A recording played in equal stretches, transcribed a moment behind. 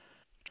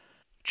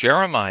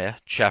Jeremiah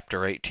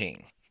chapter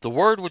 18. The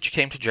word which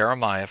came to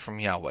Jeremiah from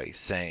Yahweh,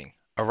 saying,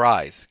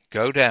 Arise,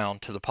 go down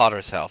to the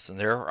potter's house, and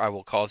there I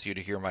will cause you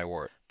to hear my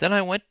word. Then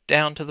I went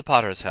down to the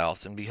potter's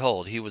house, and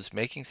behold, he was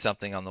making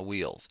something on the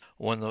wheels.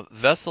 When the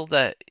vessel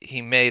that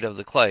he made of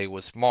the clay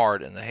was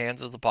marred in the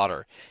hands of the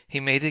potter, he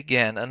made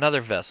again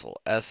another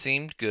vessel, as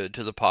seemed good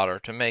to the potter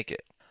to make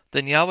it.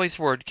 Then Yahweh's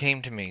word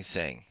came to me,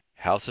 saying,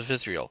 House of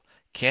Israel,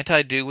 can't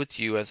I do with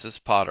you as this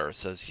potter,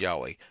 says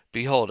Yahweh?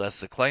 Behold, as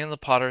the clay in the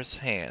potter's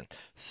hand,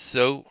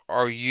 so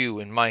are you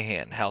in my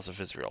hand, house of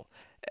Israel.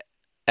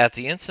 At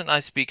the instant I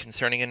speak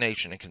concerning a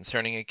nation and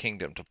concerning a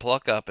kingdom, to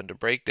pluck up and to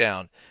break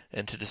down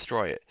and to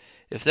destroy it.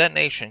 If that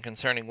nation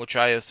concerning which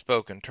I have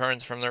spoken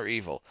turns from their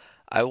evil,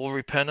 I will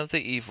repent of the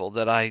evil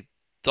that I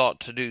thought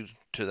to do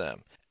to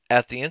them.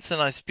 At the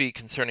instant I speak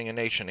concerning a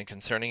nation and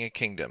concerning a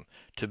kingdom,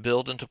 to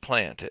build and to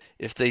plant it.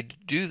 If they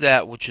do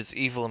that which is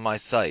evil in my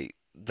sight,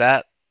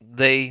 that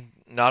they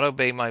not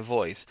obey my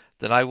voice,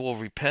 then I will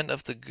repent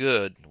of the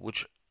good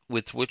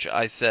with which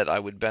I said I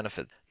would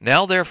benefit.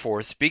 Now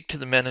therefore speak to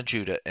the men of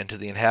Judah and to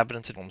the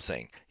inhabitants of Jerusalem,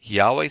 saying,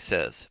 Yahweh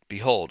says,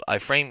 Behold, I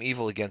frame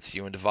evil against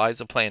you and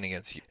devise a plan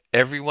against you.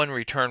 Every one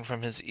return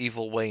from his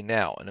evil way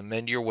now, and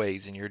amend your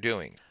ways and your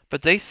doings.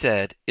 But they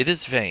said, It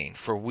is vain,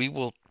 for we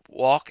will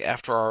walk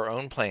after our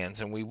own plans,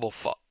 and we will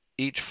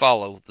each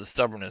follow the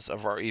stubbornness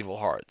of our evil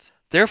hearts.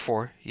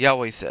 Therefore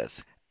Yahweh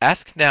says,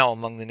 Ask now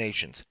among the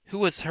nations,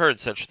 who has heard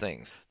such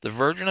things? The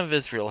Virgin of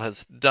Israel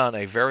has done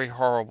a very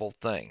horrible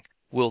thing.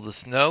 Will the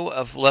snow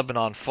of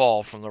Lebanon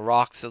fall from the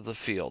rocks of the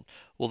field?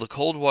 Will the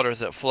cold waters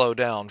that flow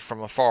down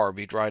from afar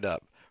be dried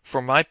up?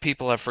 For my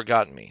people have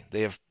forgotten me.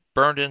 They have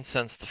burned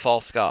incense to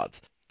false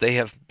gods. They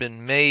have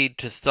been made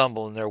to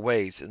stumble in their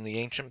ways in the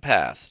ancient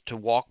past, to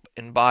walk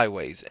in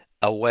byways,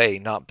 a way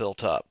not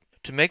built up,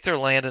 to make their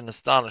land an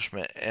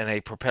astonishment and a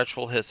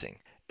perpetual hissing.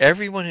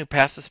 Everyone who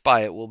passes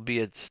by it will be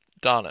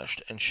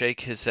astonished and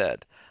shake his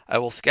head. I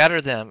will scatter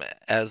them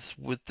as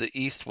with the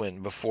east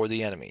wind before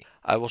the enemy.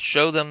 I will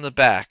show them the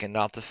back and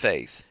not the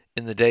face,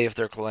 in the day of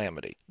their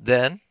calamity.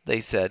 Then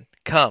they said,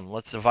 Come,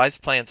 let's devise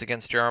plans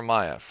against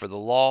Jeremiah, for the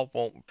law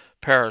won't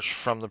perish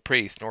from the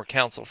priest, nor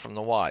counsel from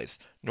the wise,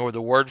 nor the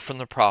word from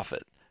the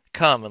prophet.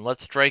 Come, and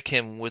let's strike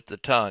him with the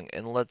tongue,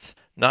 and let's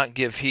not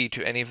give heed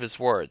to any of his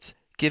words.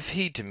 Give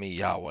heed to me,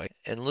 Yahweh,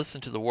 and listen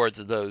to the words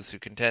of those who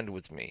contend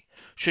with me.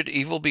 Should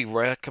evil be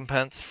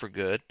recompensed for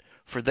good?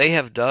 For they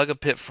have dug a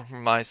pit for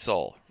my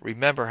soul.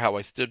 Remember how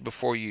I stood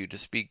before you to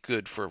speak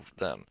good for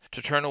them,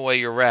 to turn away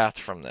your wrath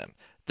from them.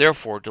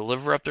 Therefore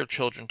deliver up their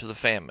children to the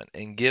famine,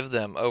 and give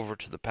them over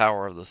to the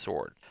power of the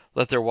sword.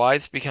 Let their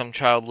wives become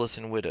childless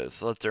and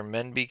widows. Let their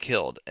men be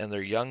killed, and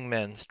their young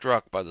men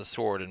struck by the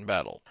sword in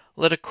battle.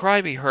 Let a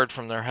cry be heard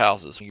from their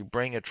houses when you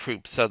bring a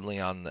troop suddenly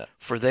on them.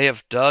 For they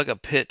have dug a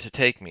pit to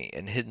take me,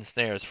 and hidden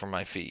snares for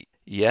my feet.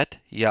 Yet,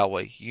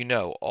 Yahweh, you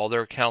know all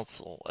their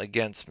counsel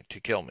against me to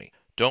kill me.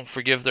 Don't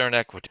forgive their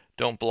iniquity.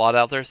 Don't blot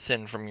out their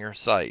sin from your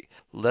sight.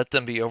 Let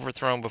them be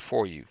overthrown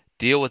before you.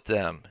 Deal with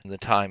them in the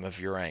time of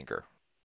your anger.